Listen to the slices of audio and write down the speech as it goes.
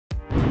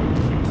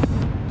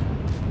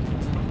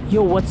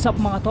Yo, what's up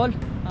mga tol?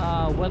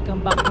 Welcome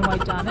back to my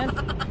channel.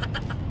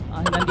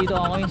 Nandito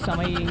ako ngayon sa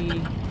may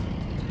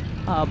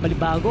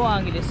Balibago,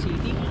 Angeles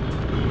City.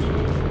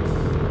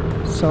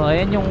 So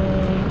ayan yung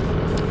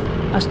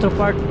Astro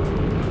Park.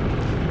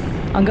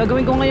 Ang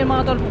gagawin ko ngayon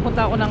mga tol,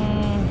 pupunta ako ng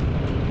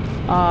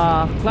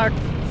Clark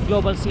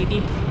Global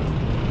City.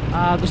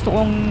 Gusto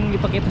kong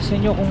ipakita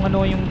sa inyo kung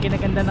ano yung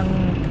kinaganda ng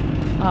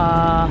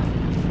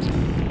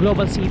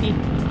Global City.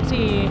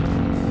 Kasi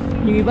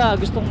yung iba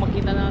gustong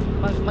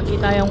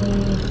makita yung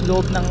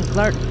loob ng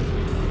Clark.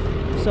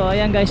 So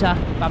ayan guys,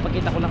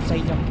 papakita ko lang sa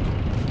inyo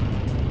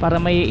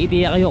para may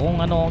idea kayo kung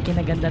ano ang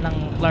kinaganda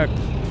ng Clark.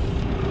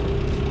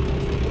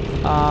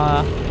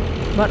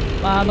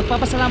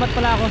 Magpapasalamat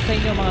pala ako sa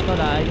inyo mga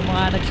tol, yung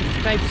mga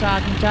nag-subscribe sa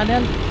aking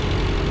channel.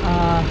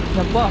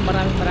 Yan po,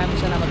 maraming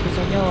salamat po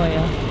sa inyo.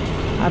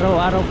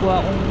 Araw-araw po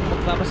akong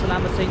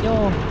magpapasalamat sa inyo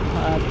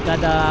at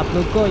kada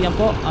upload ko, yan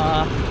po,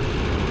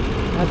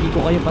 hindi ko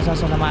kayo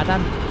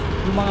pasasalamatan.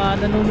 Yung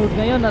mga nanonood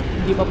ngayon at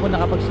hindi pa po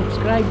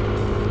nakapag-subscribe,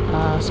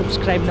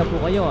 subscribe na po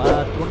kayo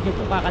at huwag niyo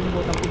po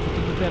kakalimutan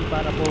pindutin yung bell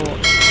para po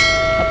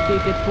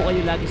updated po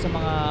kayo lagi sa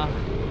mga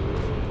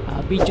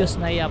videos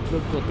na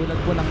i-upload ko, tulad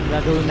po ng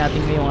gagawin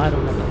natin ngayong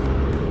araw na to.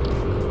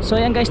 So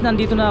ayan guys,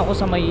 nandito na ako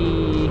sa may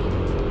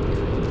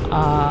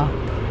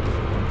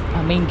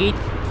main gate.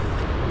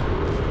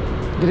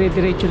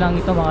 Dire-diretso lang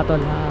ito mga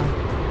tol,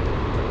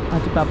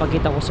 at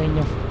ipapakita ko sa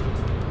inyo.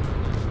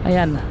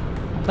 Ayan,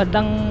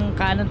 bandang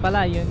kanan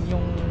pala, yun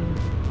yung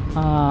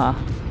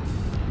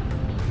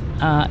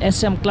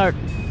SM Clark.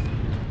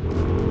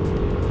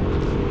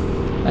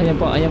 Ayan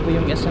po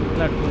yung SM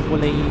Clark, yung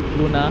kulay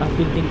blue na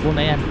building po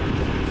na yan.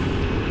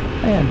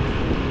 Ayan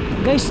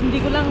guys,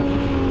 hindi ko lang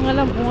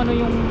alam kung ano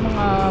yung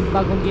mga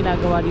bagong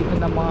ginagawa dito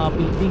ng mga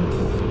building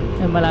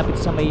na malapit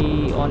sa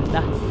may Onda.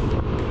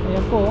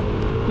 Ayan po,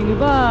 yung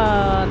iba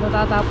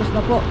natatapos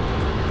na po,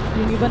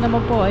 yung iba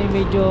naman po ay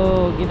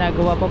medyo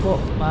ginagawa pa po.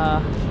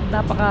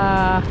 Napaka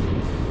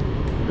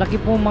laki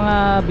po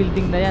mga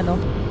building na yan, no?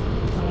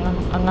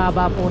 Ang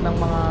haba po ng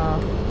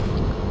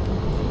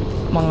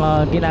mga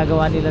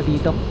ginagawa nila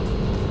dito.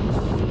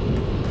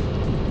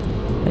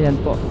 Ayan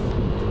po,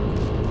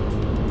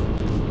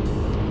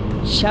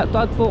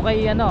 shoutout po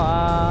kay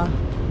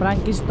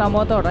Frankista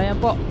Motor. Ayan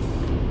po,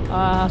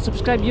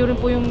 subscribe nyo rin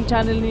po yung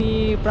channel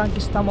ni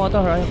Frankista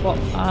Motor. Ayan po,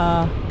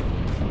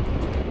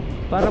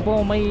 para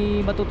po may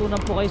matutunan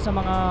po kayo sa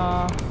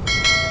mga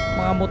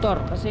motor,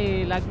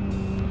 kasi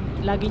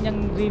lagi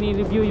niyang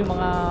rini-review yung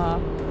mga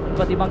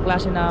iba't ibang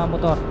klase na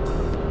motor.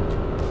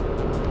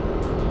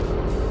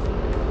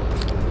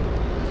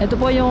 Ito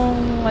po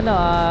yung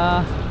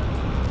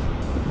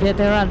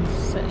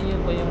veterans,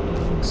 yun po yung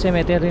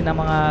cemetery na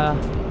mga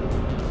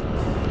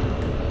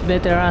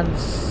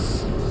Veterans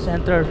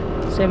Center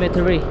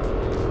Cemetery.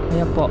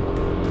 Ayan po.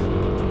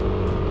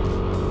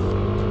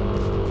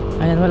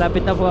 Ayan,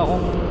 malapit na po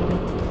akong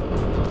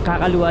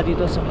kakaluwa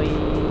dito sa may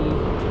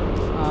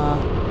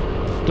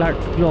Clark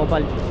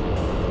Global.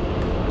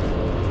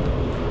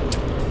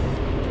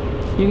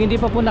 Yung hindi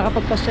pa po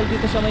nakapagpasyal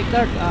dito sa may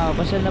Clark,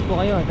 pasyal na po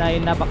kayo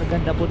dahil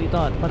napakaganda po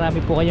dito at marami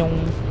po kayong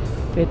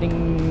pwedeng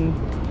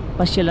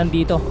pasyalan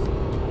dito.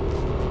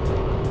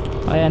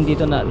 Ayan,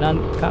 dito na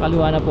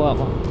kakaluwa na po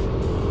ako.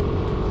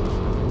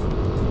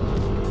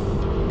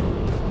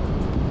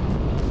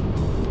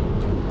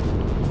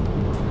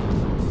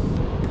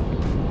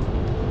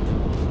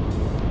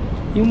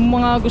 Yung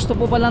mga gusto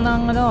po pala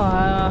ng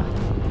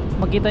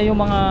makita yung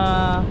mga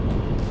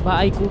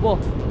bahay kubo,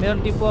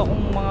 meron din po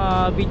akong mga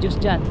videos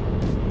dyan,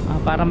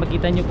 para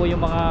makita nyo po yung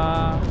mga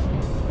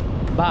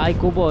bahay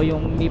kubo,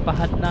 yung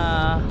nipahat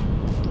na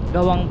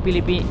gawang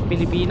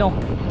Pilipino.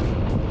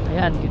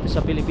 Ayan, dito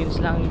sa Philippines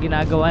lang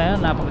ginagawa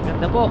yan.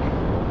 Napakaganda po,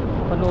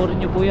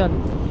 panoorin nyo po yun.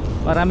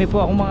 Marami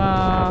po akong mga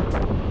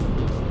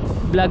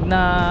vlog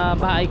na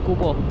bahay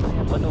kubo.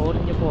 Ayan,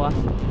 panoorin nyo po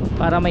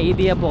para may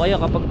idea po kayo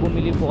kapag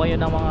bumili po kayo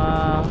ng mga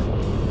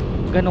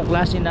ganong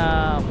klase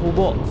na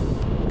kubo.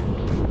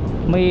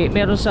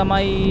 Meron sa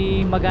may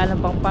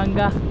Magalang,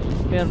 Pampanga,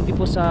 meron din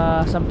po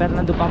sa San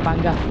Fernando,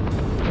 Pampanga.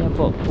 Ayan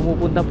po,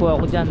 pumupunta po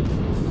ako dyan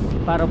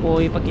para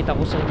po ipakita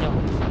ko sa inyo.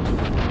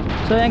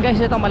 So ayan guys,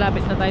 ito,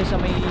 malapit na tayo sa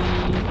may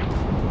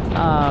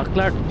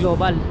Clark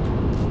Global.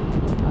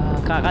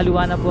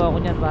 Kakaliwa na po ako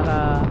nyan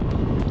para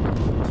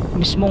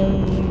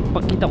mismong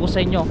pagkita ko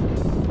sa inyo,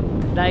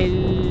 dahil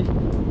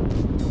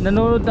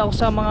nanonood ako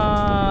sa mga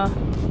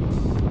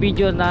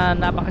video na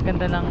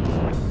napakaganda ng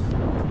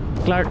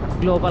Clark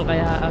Global,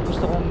 kaya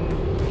gusto kong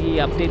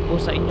i-update po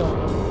sa inyo.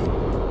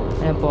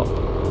 Ayan po,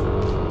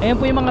 ayan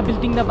po yung mga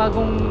building na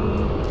bagong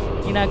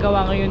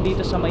ginagawa ngayon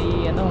dito sa may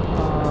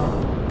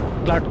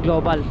Clark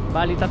Global.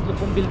 Bali 3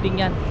 pong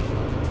building yan.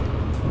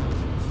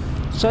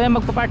 So ayan,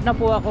 magpa-part na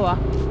po ako.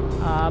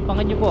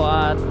 Abangan nyo po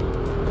at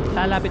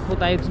lalapit po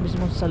tayo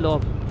mismo sa loob.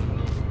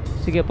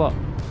 Sige po.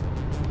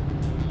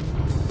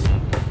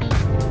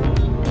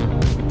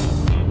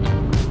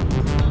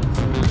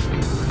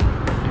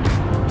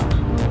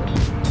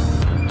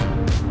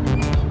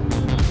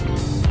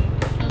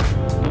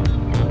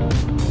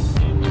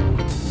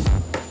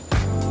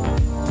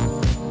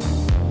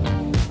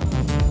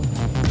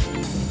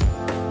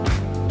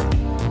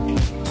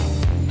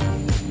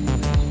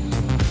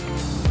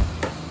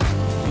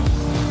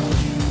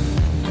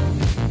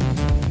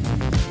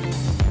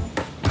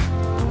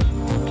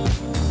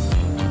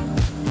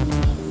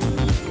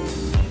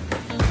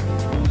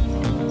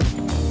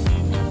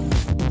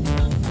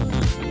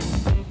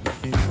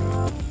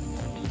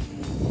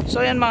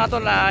 ayan mga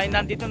tol,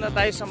 nandito na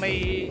tayo sa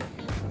may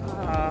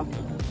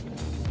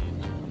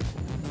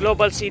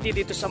Global City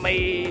dito sa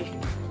may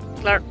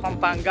Clark,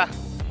 Pampanga.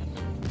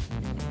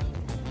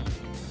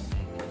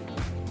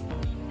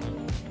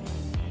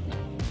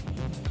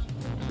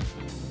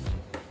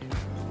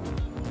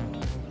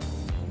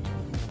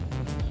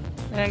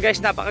 Ayan guys,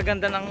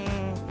 napakaganda ng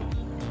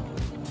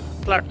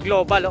Clark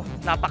Global, oh.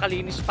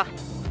 Napakalinis pa.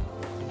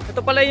 Ito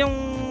pala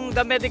yung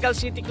The Medical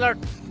City Clark.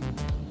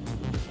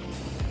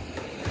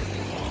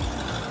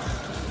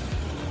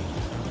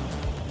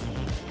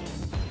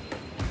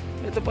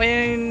 Ito pa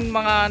yung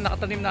mga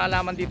nakatanim na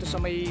halaman dito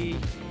sa may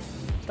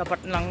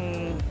tapat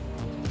ng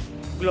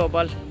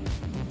Global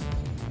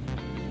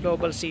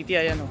City.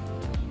 Ayan, oh.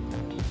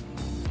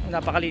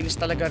 Napakalinis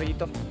talaga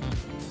rito.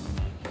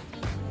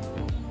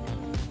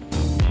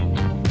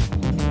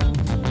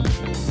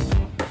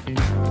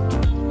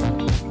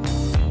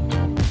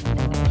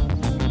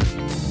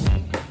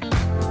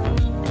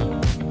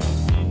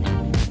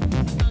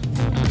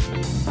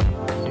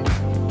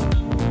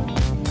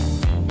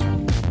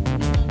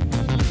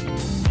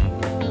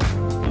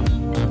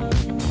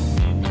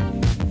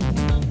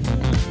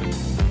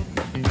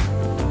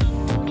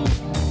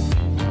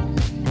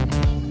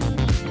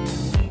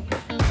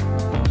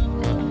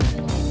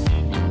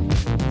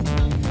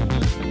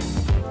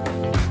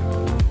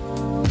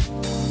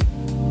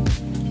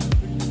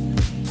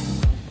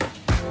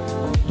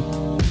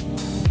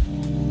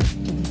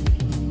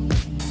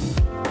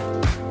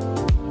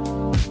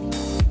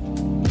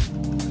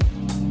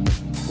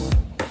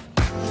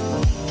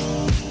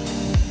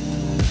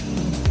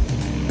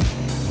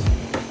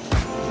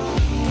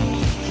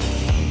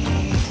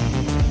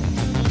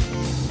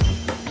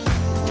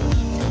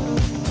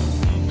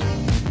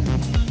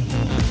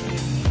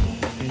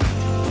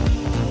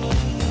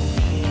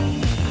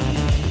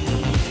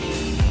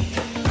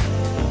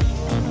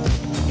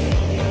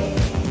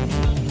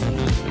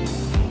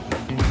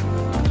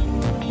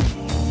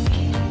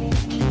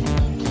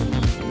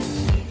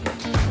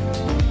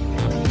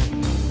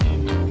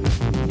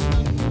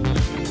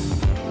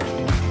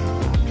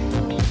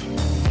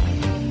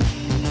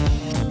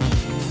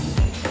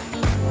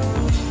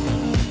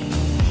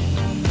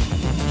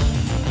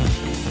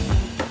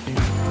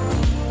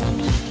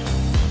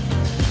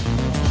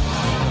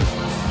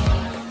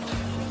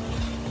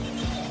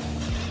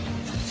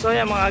 So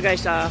yan mga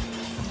guys,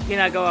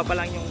 ginagawa pa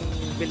lang yung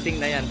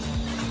building na yan.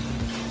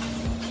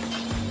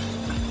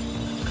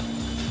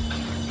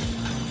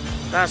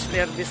 Tapos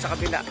meron din sa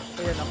kabila.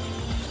 Ayan, oh.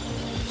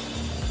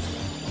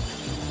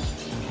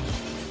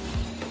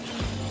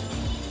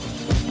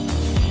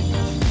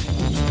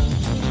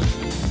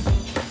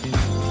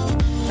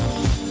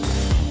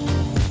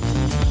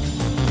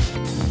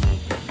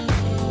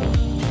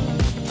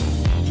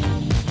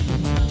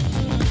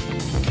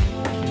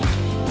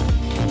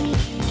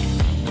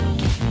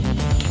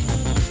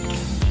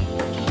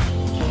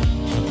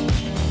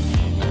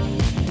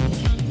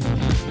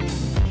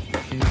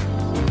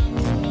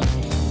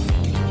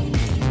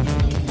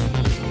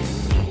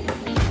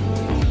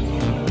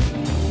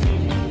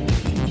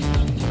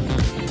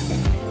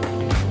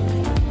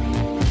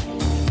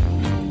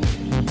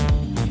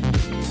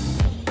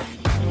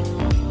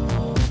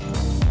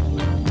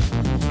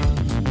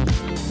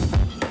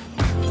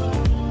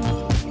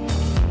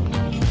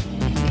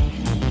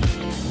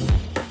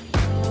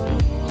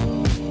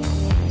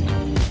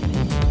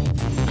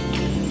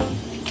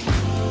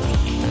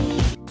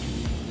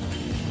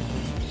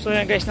 So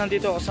yan guys,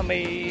 nandito ako sa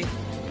may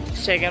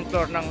second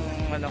floor ng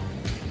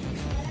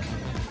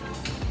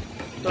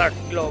Clark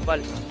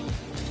Global.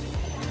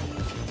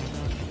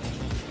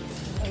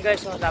 Yan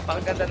guys,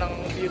 napakaganda ng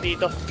view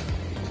dito.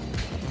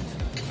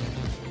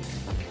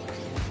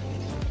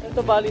 Ito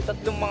bali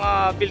tatlong mga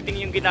building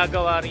yung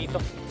ginagawa rito.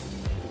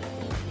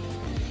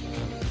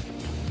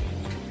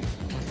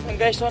 Yan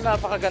guys,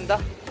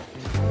 napakaganda.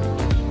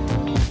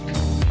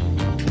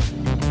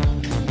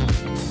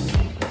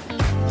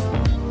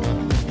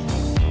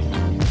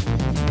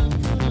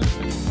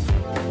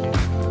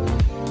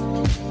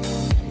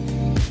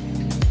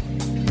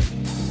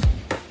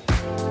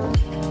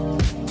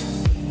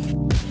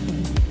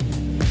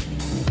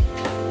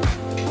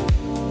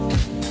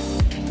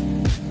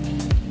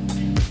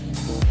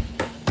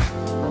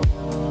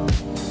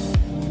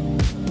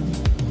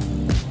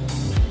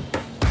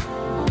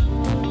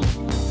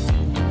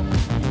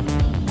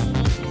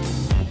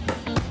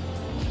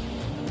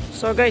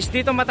 So guys,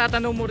 dito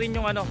matatanong mo rin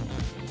yung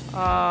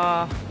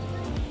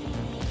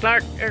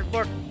Clark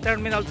Airport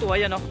Terminal 2.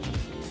 Ayan, oh.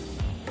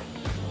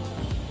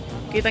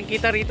 Kitang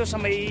kita rito sa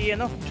may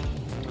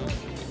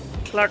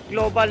Clark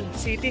Global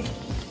City.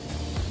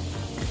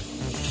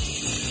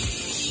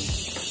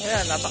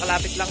 Ayan,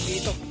 napakalapit lang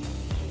dito.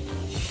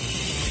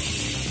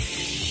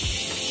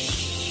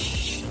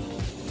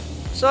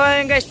 So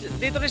ayan guys,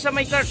 dito rin sa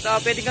may Clark,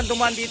 pwede kang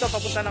dumaan dito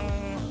papunta ng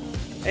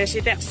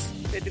SCTEX.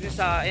 Pwede rin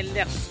sa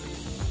NLEX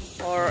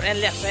or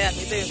NLEX. Ayan,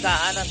 ito yung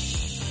daanan.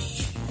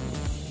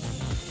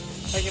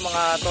 Ayan yung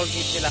mga toll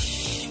gate nila.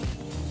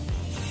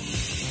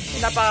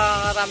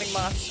 Napakaraming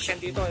mga sasakyan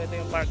dito. Ito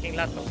yung parking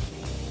lot, no?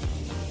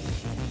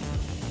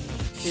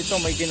 Dito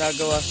may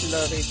ginagawa sila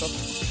rito.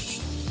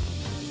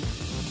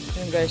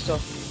 Ayan guys, so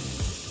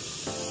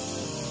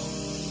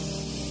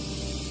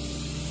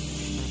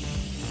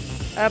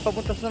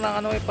papunta sa ng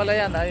ano pala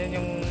yan. Ayun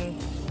yung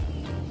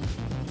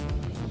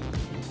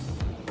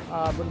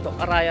bundok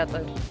Arayat.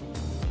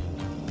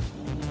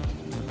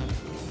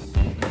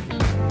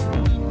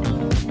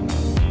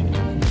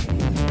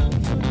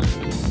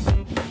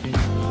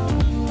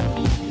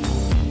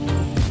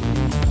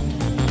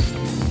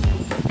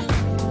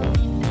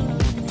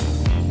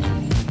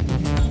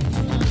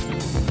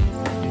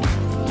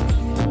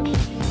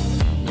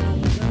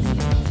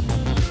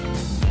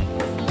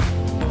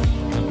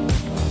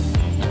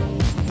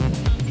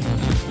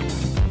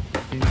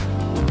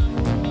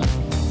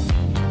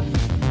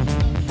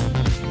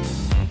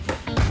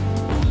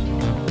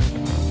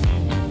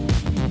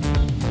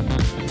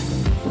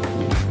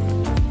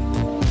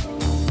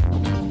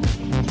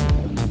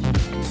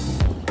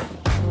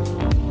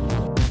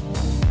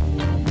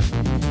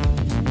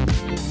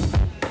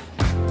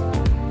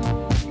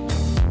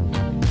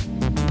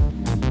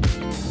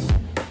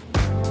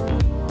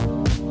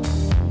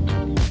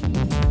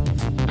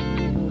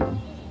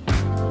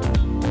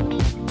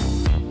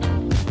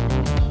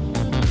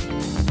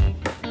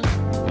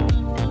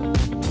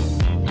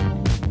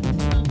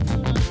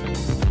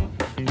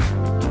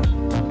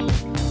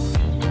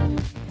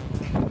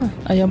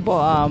 Ayan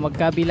po,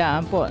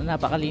 magkabilaan po,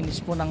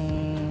 napakalinis po ng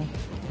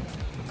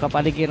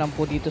kapaligiran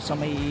po dito sa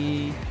may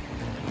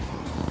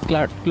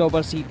Clark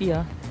Global City,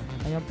 ha.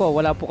 Ayan po,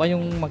 wala po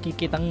kayong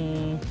makikitang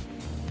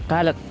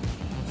kalat.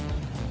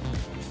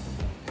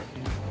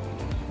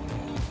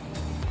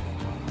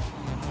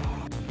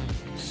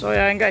 So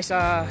ayan guys,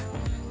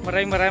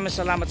 maraming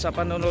salamat sa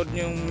panonood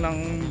nyo ng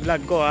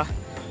vlog ko, ha.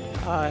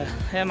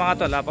 Ayan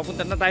mga tol,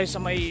 papunta na tayo sa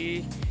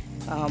may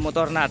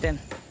motor natin.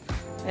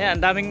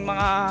 Ayan, daming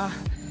mga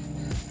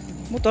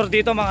motor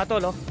dito mga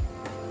tol, oh.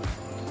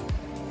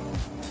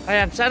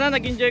 Ayan, sana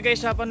nag-enjoy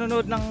guys sa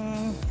panonood ng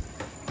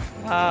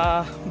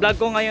vlog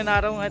ko ngayon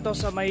araw ito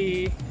sa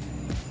may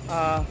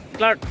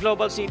Clark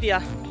Global City,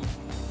 ah.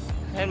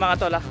 Ayan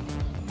mga tol, ah.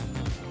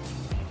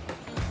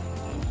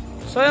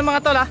 So ayan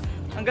mga tol, ah.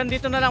 Hanggang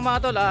dito na lang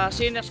mga tol,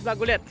 see you next vlog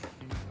ulit.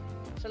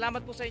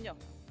 Salamat po sa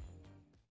inyo.